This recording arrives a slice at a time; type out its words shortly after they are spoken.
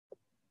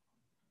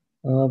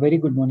Very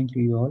good morning to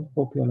you all.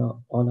 Hope you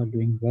all are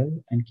doing well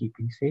and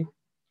keeping safe.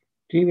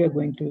 Today we are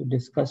going to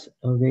discuss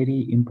a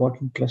very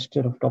important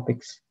cluster of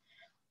topics,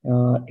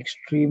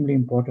 extremely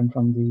important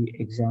from the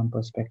exam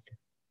perspective.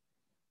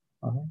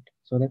 All right,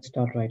 so let's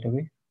start right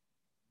away.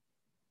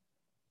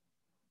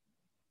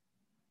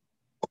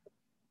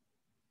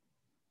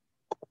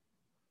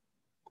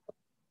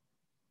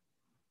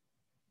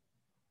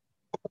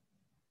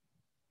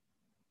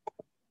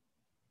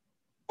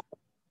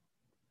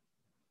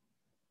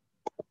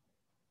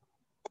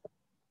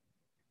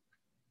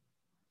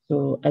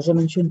 So as I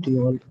mentioned to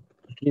you all,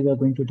 today we are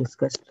going to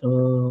discuss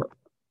a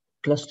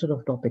cluster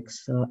of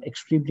topics,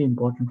 extremely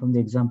important from the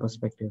exam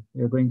perspective.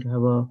 We are going to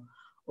have a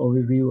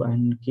overview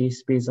and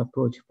case-based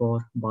approach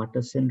for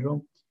Bartter's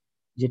syndrome,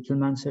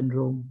 Gitelman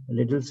syndrome,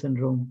 Liddle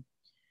syndrome,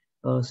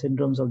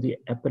 syndromes of the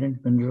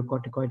apparent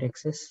mineralocorticoid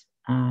excess,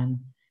 and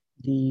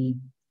the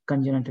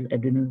congenital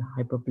adrenal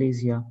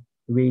hyperplasia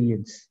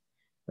variants,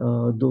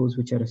 those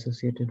which are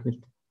associated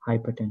with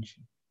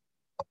hypertension.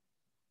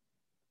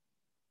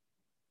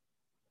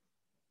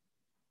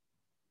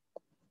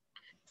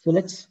 So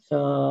let's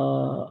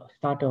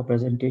start our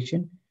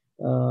presentation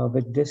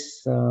with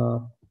this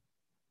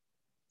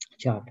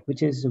chart,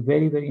 which is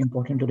very, very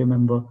important to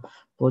remember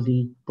for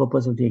the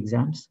purpose of the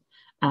exams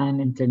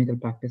and in clinical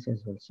practice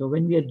as well. So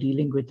when we are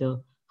dealing with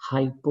a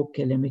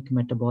hypokalemic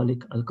metabolic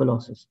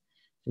alkalosis,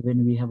 so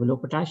when we have a low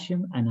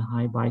potassium and a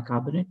high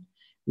bicarbonate,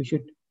 we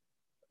should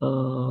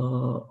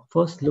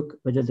first look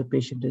whether the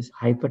patient is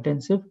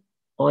hypertensive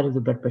or if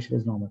the blood pressure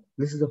is normal.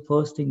 This is the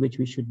first thing which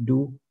we should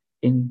do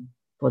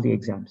for the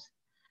exams.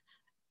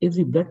 If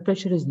the blood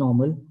pressure is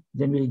normal,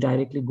 then we'll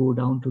directly go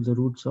down to the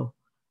roots of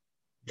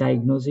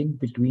diagnosing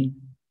between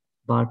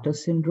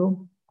Bartter's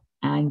syndrome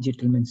and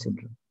Gitelman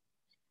syndrome.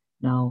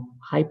 Now,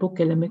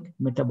 hypokalemic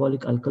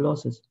metabolic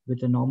alkalosis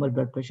with a normal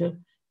blood pressure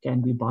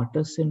can be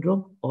Bartter's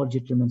syndrome or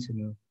Gitelman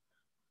syndrome.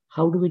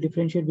 How do we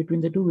differentiate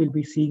between the two? We'll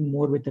be seeing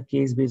more with the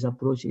case-based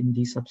approach in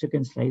the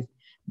subsequent slides.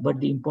 But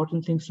the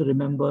important things to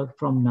remember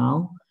from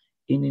now,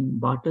 in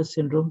Bartter's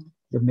syndrome,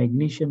 the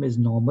magnesium is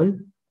normal,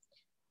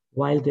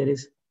 while there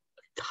is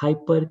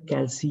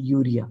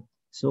hypercalciuria.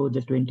 So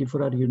the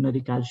 24-hour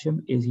urinary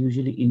calcium is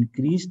usually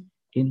increased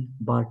in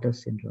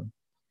Bartter's syndrome.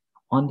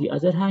 On the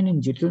other hand,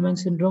 in Gitelman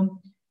syndrome,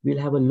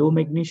 we'll have a low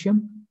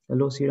magnesium, a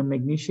low serum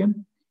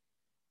magnesium.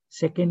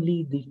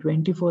 Secondly, the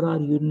 24-hour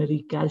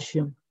urinary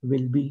calcium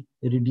will be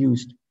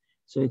reduced.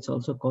 So it's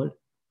also called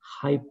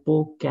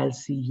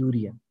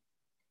hypocalciuria.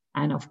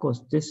 And of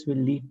course, this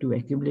will lead to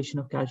accumulation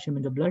of calcium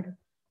in the blood,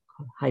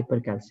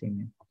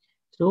 hypercalcemia.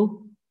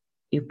 So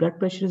if blood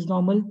pressure is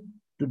normal,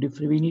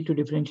 we need to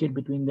differentiate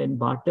between then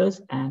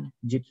Bartter's and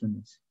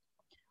Gitelman's.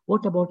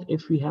 What about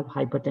if we have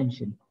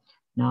hypertension?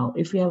 Now,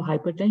 if we have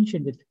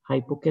hypertension with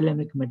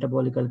hypokalemic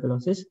metabolic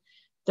alkalosis,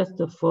 that's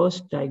the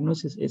first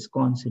diagnosis is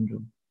CAH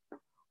syndrome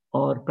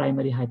or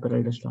primary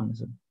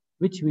hyperaldosteronism,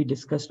 which we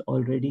discussed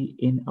already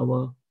in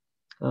our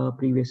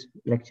previous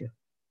lecture.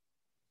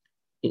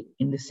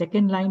 In the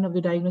second line of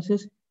the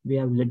diagnosis, we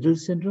have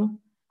Liddle's syndrome.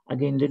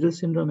 Again, Liddle's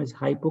syndrome is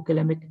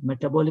hypokalemic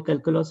metabolic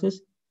alkalosis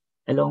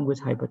along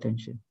with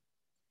hypertension.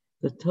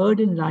 The third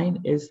in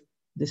line is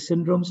the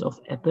syndromes of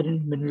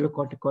apparent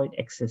mineralocorticoid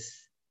excess.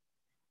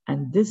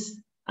 And this,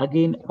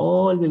 again,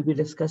 all we'll be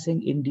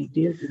discussing in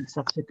detail in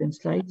subsequent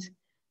slides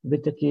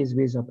with the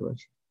case-based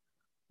approach.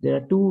 There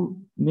are two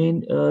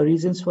main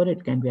reasons for it.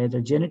 It can be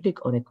either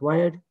genetic or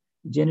acquired.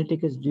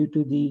 Genetic is due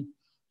to the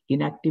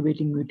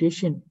inactivating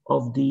mutation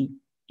of the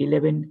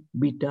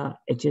 11-beta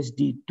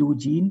HSD2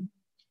 gene,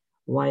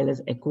 while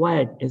as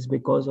acquired is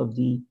because of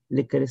the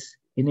licorice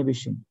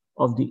inhibition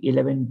of the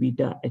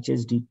 11-beta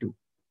HSD2.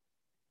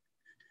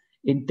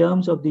 In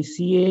terms of the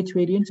CAH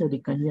variants or the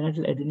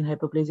congenital adrenal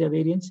hyperplasia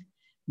variants,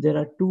 there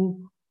are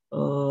two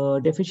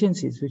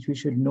deficiencies which we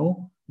should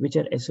know which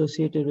are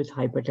associated with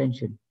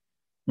hypertension.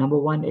 Number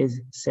one is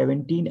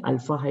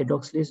 17-alpha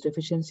hydroxylase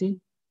deficiency,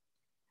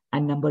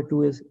 and number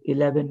two is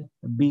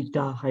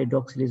 11-beta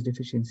hydroxylase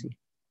deficiency.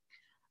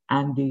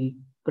 And the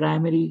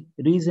primary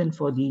reason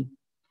for the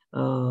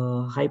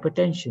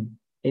hypertension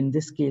in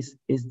this case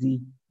is the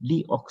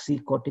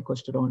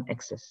deoxycorticosterone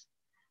excess.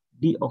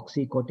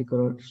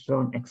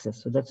 Deoxycorticosterone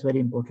excess. So that's very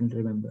important to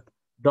remember.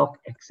 DOC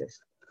excess.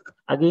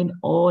 Again,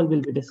 all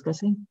we'll be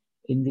discussing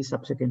in the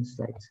subsequent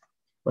slides.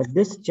 But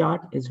this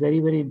chart is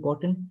very, very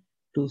important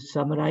to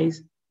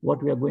summarize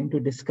what we are going to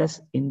discuss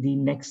in the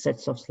next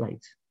sets of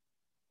slides.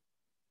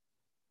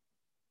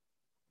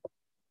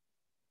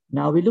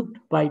 Now we looked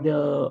by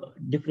the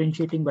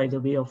differentiating by the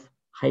way of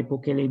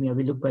hypokalemia.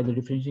 We looked by the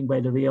differentiating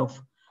by the way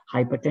of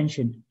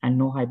hypertension and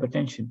no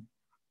hypertension.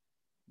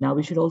 Now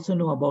we should also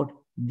know about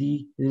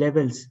the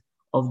levels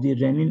of the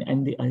renin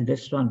and the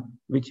aldosterone,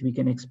 which we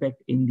can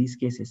expect in these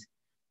cases.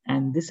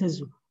 And this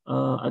is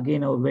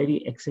again a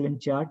very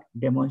excellent chart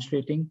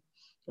demonstrating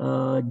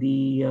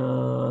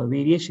the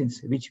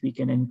variations which we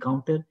can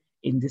encounter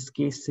in this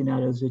case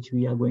scenarios which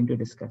we are going to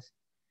discuss.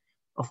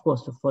 Of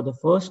course, for the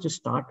first to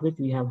start with,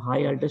 we have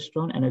high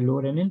aldosterone and a low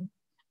renin,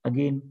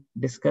 again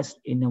discussed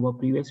in our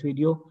previous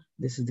video.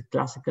 This is the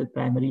classical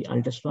primary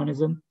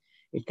aldosteronism.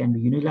 It can be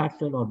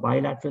unilateral or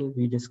bilateral.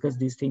 We discussed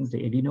these things, the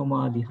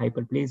adenoma, the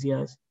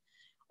hyperplasias,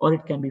 or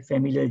it can be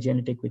familial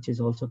genetic, which is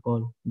also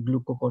called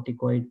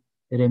glucocorticoid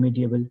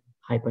remediable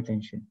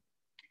hypertension.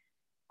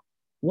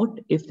 What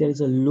if there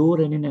is a low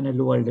renin and a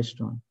low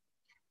aldosterone?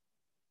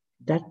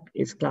 That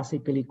is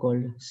classically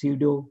called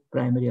pseudo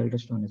primary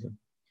aldosteronism.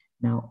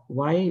 Now,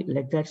 why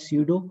like that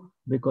pseudo?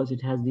 Because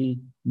it has the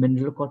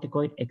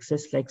mineralocorticoid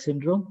excess-like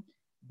syndrome,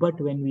 but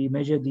when we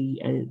measure the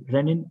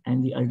renin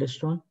and the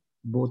aldosterone,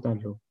 both are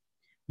low.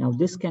 Now,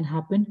 this can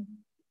happen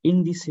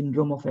in the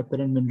syndrome of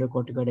apparent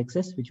mineralocorticoid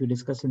excess, which we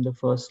discussed in the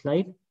first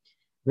slide,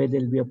 where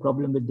there will be a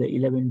problem with the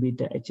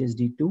 11-beta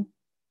HSD2.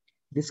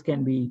 This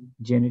can be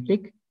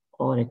genetic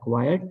or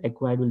acquired.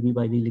 Acquired will be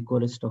by the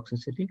licorice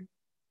toxicity.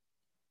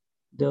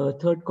 The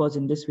third cause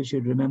in this we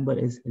should remember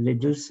is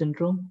LIDDLE'S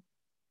syndrome,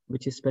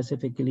 which is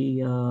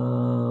specifically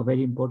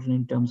very important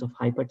in terms of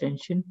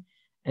hypertension,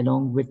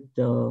 along with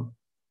the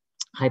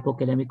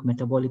hypokalemic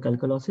metabolic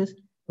alkalosis,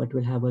 but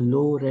will have a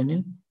low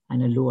renin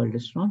and a low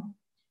aldosterone.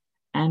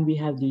 And we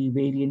have the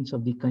variants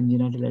of the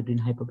congenital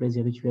adrenal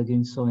hyperplasia, which we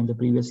again saw in the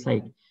previous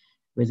slide,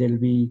 where there will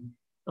be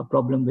a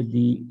problem with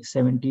the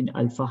 17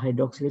 alpha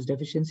hydroxylase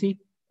deficiency,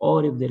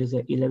 or if there is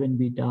a 11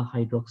 beta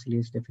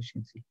hydroxylase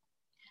deficiency.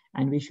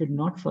 And we should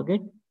not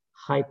forget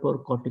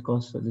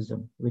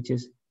hypercorticosteroidism, which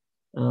is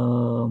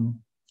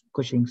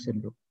Cushing's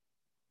syndrome.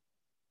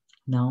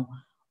 Now,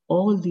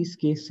 all these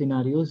case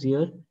scenarios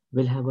here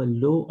will have a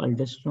low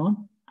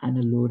aldosterone and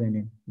a low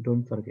renin.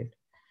 Don't forget.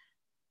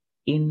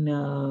 In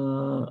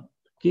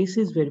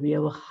cases where we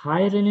have a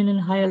high renin and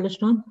high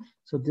aldosterone,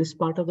 so this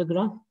part of the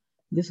graph,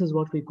 this is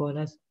what we call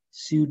as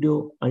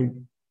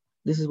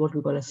this is what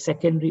we call as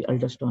secondary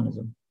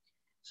aldosteronism.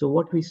 So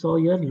what we saw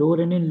here, low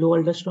renin, low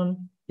aldosterone,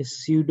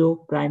 is pseudo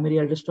primary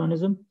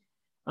aldosteronism.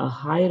 A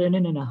high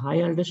renin and a high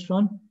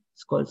aldosterone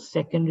is called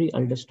secondary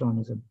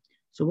aldosteronism.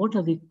 So what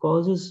are the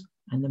causes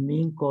and the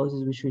main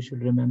causes which we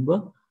should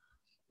remember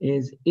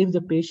is if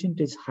the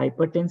patient is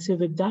hypertensive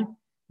with that,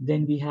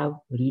 then we have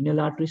renal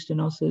artery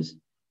stenosis,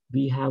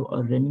 we have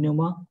a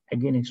reninoma,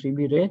 again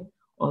extremely rare,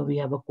 or we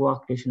have a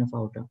coarctation of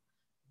aorta.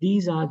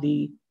 These are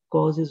the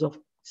causes of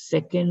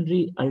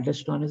secondary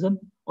aldosteronism,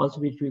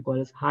 also which we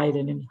call as high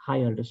renin, high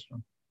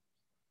aldosterone.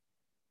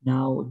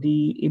 Now,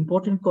 the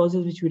important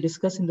causes which we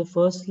discussed in the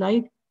first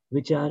slide,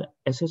 which are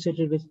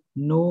associated with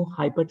no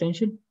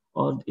hypertension,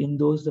 or in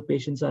those the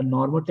patients are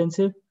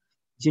normotensive,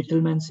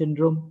 Gitelman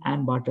syndrome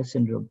and Bartter's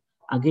syndrome,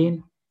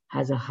 again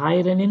has a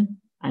high renin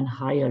and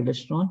high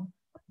aldosterone,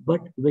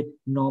 but with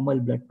normal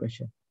blood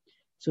pressure.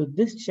 So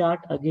this chart,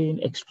 again,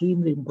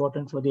 extremely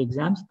important for the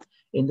exams.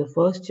 In the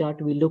first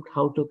chart, we looked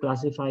how to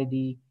classify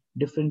the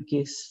different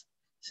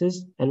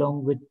cases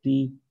along with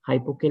the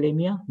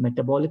hypokalemia,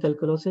 metabolic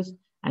alkalosis,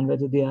 and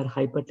whether they are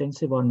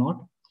hypertensive or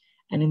not.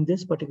 And in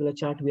this particular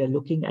chart, we are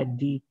looking at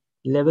the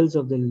levels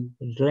of the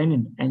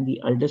renin and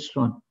the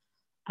aldosterone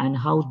and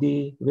how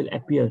they will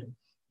appear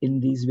in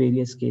these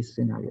various case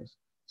scenarios.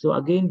 So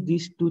again,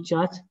 these two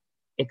charts,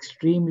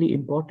 extremely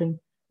important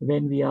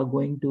when we are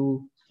going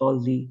to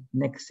solve the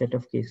next set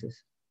of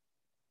cases.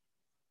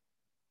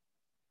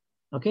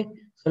 Okay,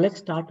 so let's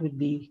start with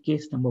the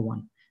case number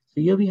 1.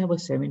 So here we have a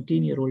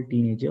 17-year-old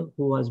teenager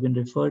who has been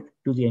referred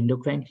to the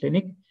endocrine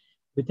clinic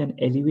with an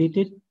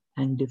elevated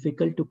and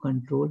difficult to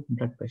control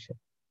blood pressure.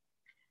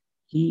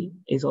 He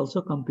is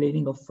also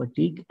complaining of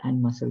fatigue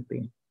and muscle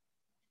pain.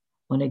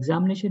 On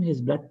examination,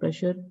 his blood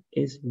pressure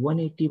is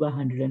 180 by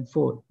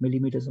 104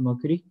 millimeters of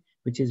mercury,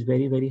 which is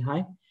very, very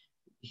high.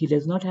 He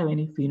does not have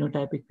any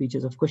phenotypic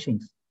features of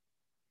Cushing's,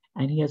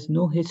 and he has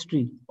no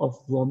history of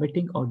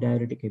vomiting or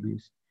diuretic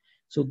abuse.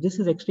 So this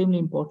is extremely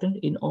important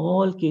in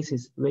all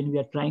cases when we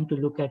are trying to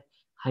look at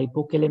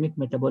hypokalemic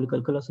metabolic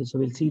alkalosis. So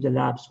we'll see the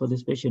labs for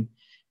this patient,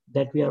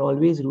 that we are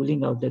always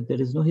ruling out that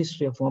there is no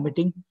history of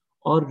vomiting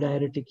or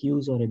diuretic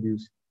use or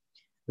abuse,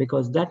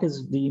 because that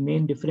is the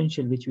main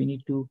differential which we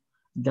need to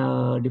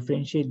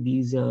differentiate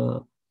these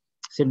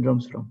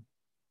syndromes from.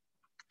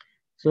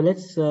 So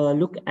let's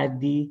look at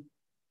the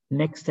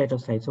next set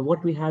of slides. So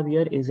what we have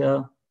here is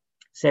a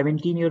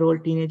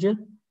 17-year-old teenager,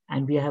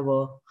 and we have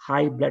a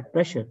high blood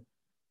pressure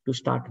to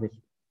start with.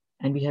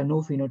 And we have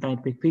no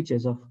phenotypic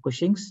features of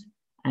Cushing's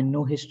and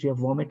no history of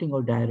vomiting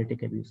or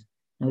diuretic abuse.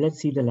 Now let's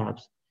see the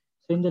labs.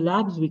 So in the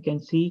labs, we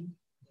can see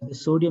the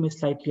sodium is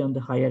slightly on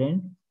the higher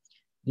end.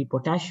 The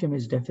potassium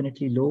is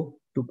definitely low,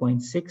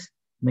 2.6.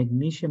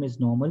 Magnesium is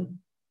normal.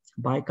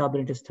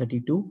 Bicarbonate is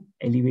 32,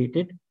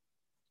 elevated.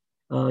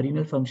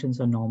 Renal functions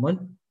are normal.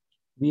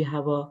 We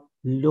have a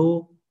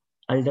low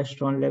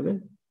aldosterone level,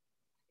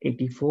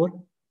 84.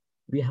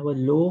 We have a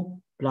low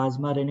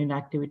plasma renin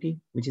activity,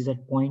 which is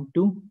at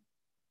 0.2.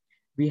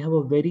 We have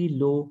a very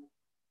low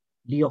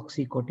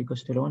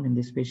deoxycorticosterone in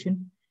this patient,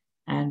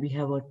 and we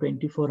have a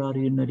 24-hour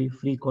urinary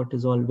free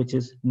cortisol, which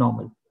is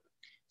normal.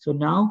 So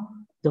now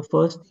the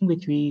first thing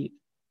which we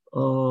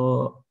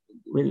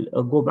will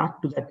go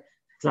back to that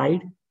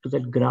slide, to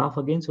that graph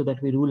again, so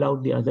that we rule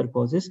out the other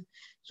causes.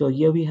 So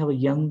here we have a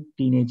young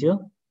teenager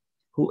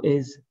who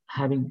is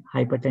having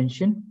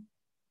hypertension,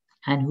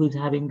 and who is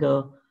having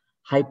a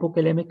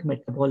hypokalemic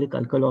metabolic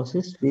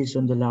alkalosis based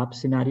on the lab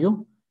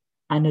scenario,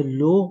 and a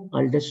low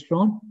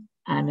aldosterone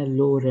and a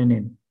low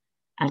renin.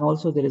 And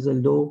also there is a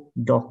low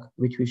DOC,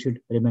 which we should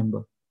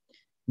remember.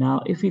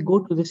 Now, if we go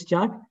to this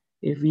chart,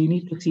 if we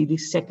need to see the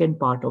second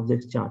part of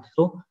this chart.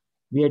 So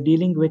we are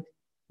dealing with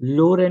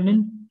low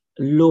renin,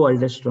 low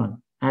aldosterone,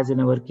 as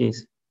in our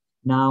case.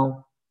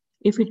 Now,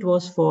 if it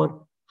was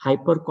for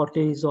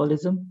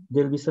hypercortisolism,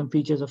 there will be some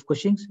features of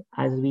Cushing's.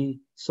 As we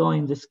saw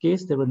in this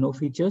case, there were no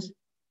features.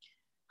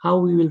 How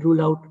we will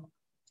rule out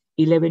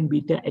 11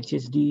 beta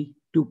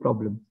HSD2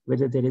 problem,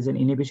 whether there is an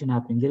inhibition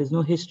happening. There is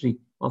no history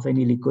of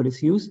any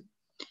licorice use.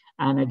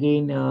 And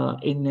again,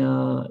 in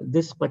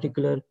this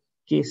particular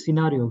case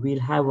scenario, we'll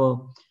have a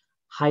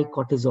high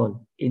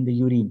cortisol in the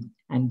urine,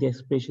 and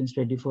this patient's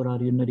 24-hour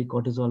urinary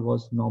cortisol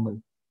was normal.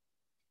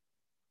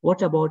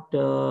 What about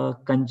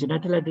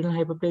congenital adrenal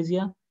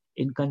hyperplasia?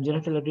 In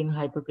congenital adrenal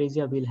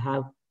hyperplasia, we'll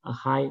have a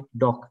high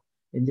DOC.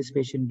 In this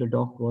patient, the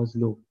DOC was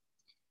low.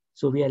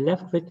 So we are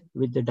left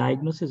with the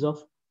diagnosis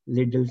of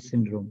Liddle's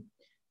syndrome.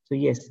 So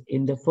yes,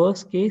 in the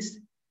first case,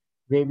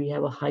 where we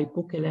have a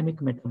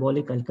hypokalemic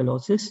metabolic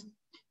alkalosis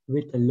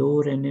with a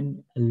low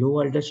renin, a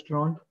low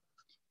aldosterone,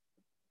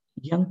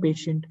 young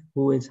patient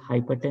who is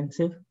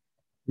hypertensive,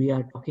 we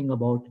are talking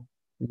about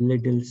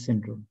Liddle's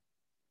syndrome.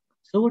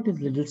 So what is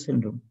Liddle's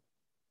syndrome?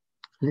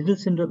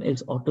 Liddle's syndrome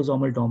is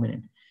autosomal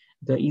dominant.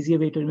 The easier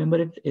way to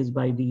remember it is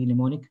by the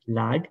mnemonic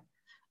LAD.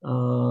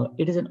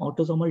 It is an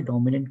autosomal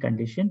dominant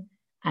condition,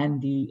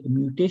 and the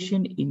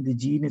mutation in the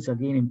gene is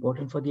again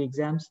important for the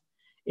exams.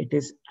 It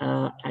is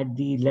at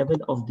the level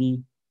of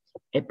the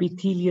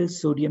epithelial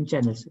sodium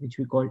channels, which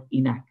we call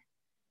ENaC,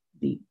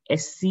 the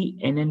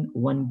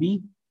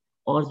SCNN1B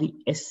or the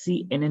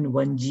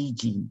SCNN1G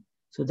gene.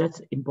 So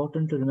that's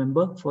important to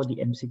remember for the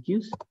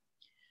MCQs.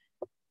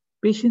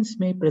 Patients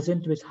may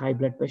present with high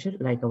blood pressure,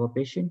 like our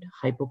patient,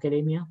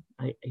 hypokalemia.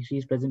 She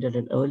is present at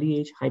an early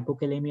age,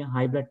 hypokalemia,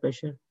 high blood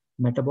pressure,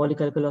 metabolic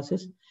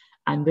alkalosis,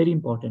 and very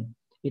important,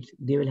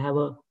 they will have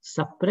a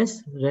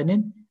suppressed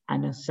renin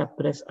and a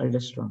suppressed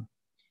aldosterone,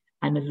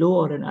 and a low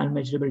or an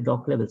unmeasurable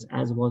DOC levels,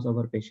 as was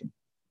our patient.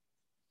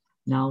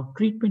 Now,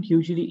 treatment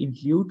usually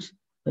includes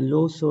a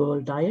low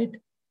salt diet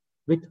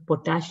with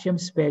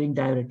potassium-sparing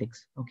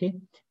diuretics. Okay.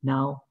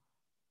 Now,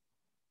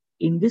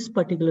 in this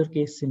particular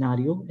case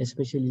scenario,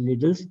 especially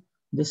Liddle's,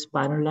 the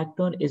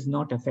spironolactone is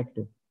not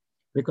effective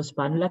because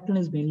spironolactone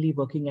is mainly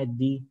working at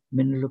the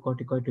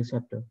mineralocorticoid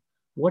receptor.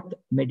 What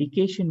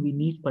medication we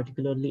need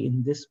particularly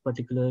in this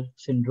particular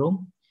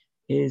syndrome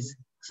is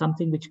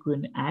something which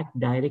can act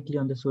directly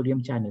on the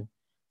sodium channel,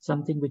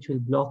 something which will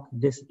block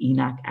this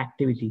ENaC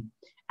activity.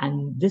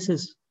 And this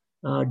is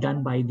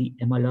done by the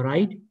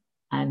amiloride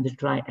and the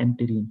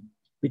triamterene,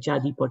 which are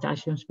the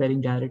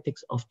potassium-sparing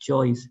diuretics of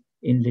choice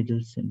in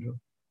Liddle's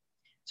syndrome.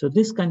 So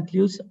this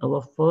concludes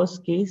our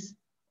first case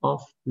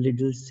of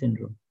Liddle's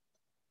syndrome.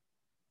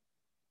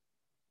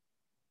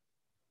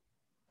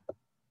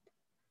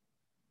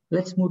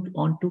 Let's move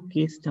on to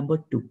case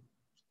number 2.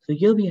 So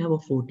here we have a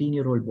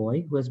 14-year-old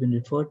boy who has been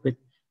referred with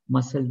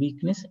muscle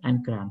weakness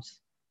and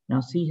cramps.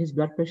 Now see his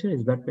blood pressure.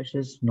 His blood pressure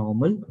is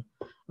normal.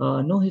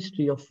 No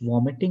history of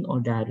vomiting or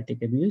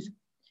diuretic abuse.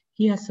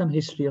 He has some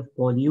history of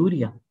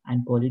polyuria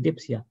and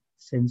polydipsia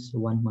since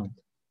 1 month.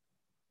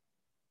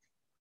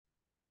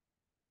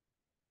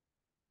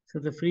 So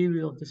the free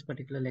view of this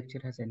particular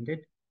lecture has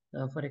ended.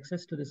 For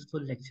access to this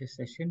full lecture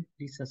session,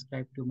 please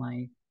subscribe to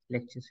my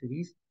lecture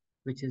series,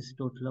 which is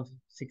total of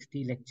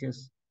 60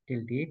 lectures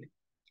till date.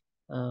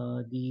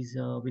 These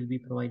will be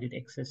provided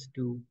access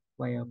to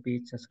via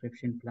paid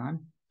subscription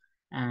plan,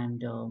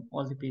 and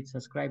all the paid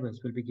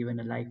subscribers will be given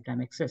a lifetime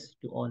access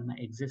to all my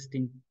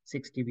existing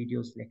 60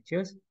 videos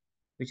lectures,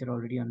 which are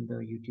already on the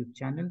YouTube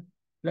channel,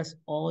 plus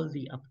all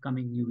the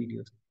upcoming new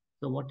videos.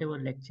 So whatever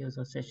lectures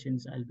or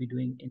sessions I'll be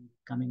doing in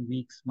coming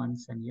weeks,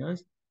 months, and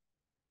years,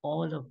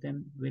 all of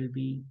them will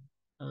be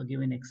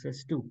given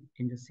access to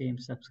in the same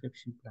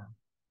subscription plan.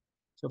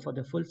 So for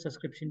the full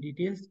subscription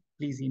details,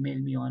 please email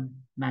me on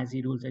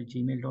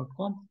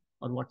mazzyrules@gmail.com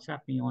or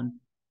WhatsApp me on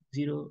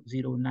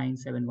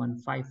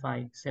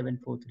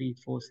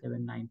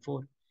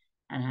 009715574344794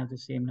 and have the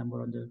same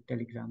number on the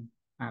Telegram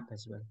app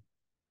as well.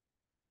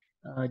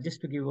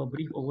 Just to give a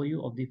brief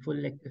overview of the full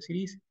lecture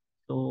series.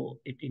 So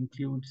it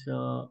includes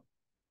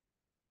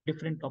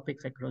different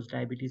topics across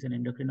diabetes and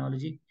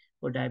endocrinology.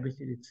 For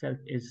diabetes itself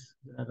is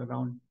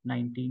around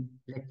 19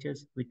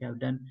 lectures which I have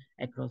done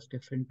across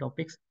different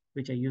topics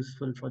which are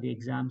useful for the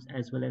exams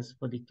as well as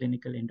for the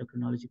clinical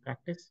endocrinology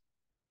practice.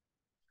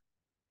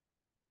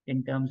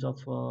 In terms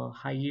of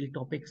high yield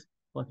topics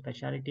for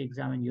specialty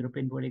exam and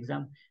European board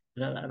exam,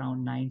 there are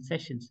around 9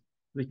 sessions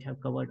which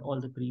have covered all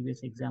the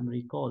previous exam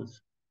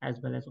recalls as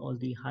well as all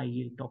the high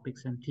yield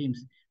topics and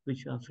themes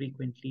which are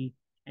frequently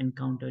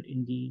encountered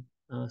in the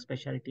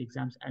specialty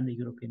exams and the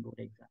European board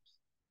exams.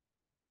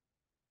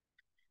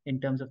 In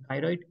terms of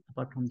thyroid,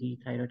 apart from the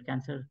thyroid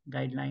cancer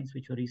guidelines,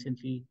 which were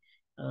recently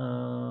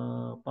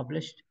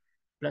published,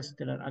 plus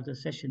there are other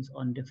sessions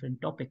on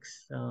different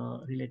topics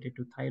related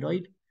to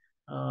thyroid.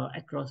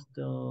 across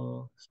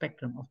the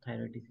spectrum of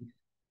thyroid disease.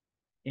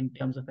 In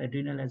terms of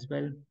adrenal as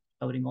well,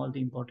 covering all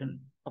the important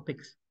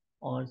topics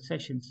or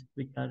sessions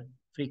which are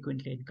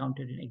frequently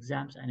encountered in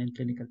exams and in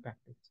clinical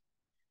practice.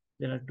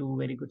 There are two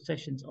very good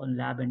sessions on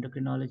lab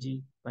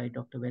endocrinology by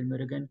Dr.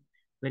 Velmurugan,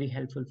 very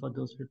helpful for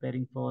those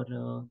preparing for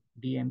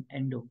DM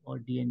endo or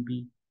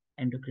DNB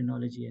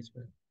endocrinology as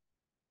well.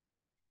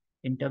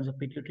 In terms of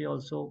pituitary,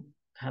 also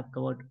have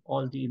covered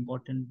all the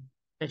important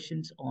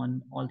sessions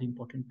on all the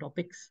important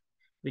topics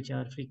which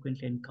are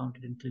frequently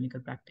encountered in clinical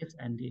practice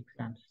and the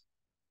exams.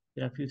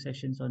 There are a few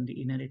sessions on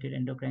the inherited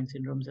endocrine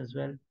syndromes as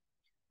well.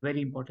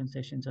 Very important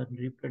sessions on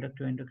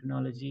reproductive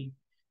endocrinology,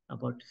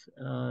 about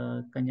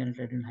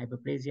congenital adrenal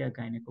hyperplasia,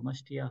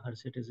 gynecomastia,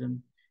 hirsutism,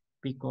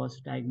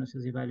 PCOS,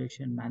 diagnosis,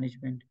 evaluation,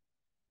 management.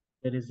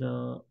 There is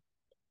a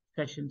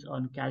sessions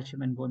on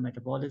calcium and bone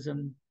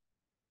metabolism,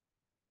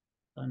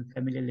 on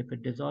familial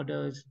lipid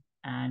disorders,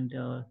 and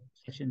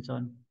sessions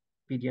on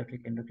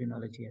pediatric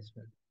endocrinology as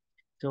well.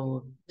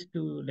 So just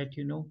to let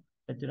you know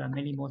that there are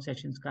many more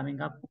sessions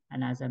coming up.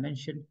 And as I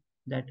mentioned,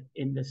 that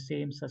in the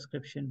same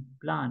subscription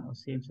plan or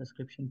same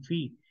subscription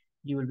fee,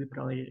 you will be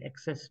provided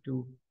access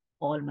to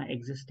all my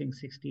existing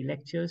 60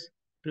 lectures,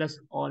 plus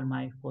all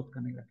my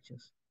forthcoming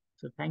lectures.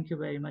 So thank you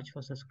very much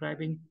for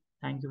subscribing.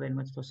 Thank you very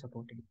much for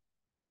supporting.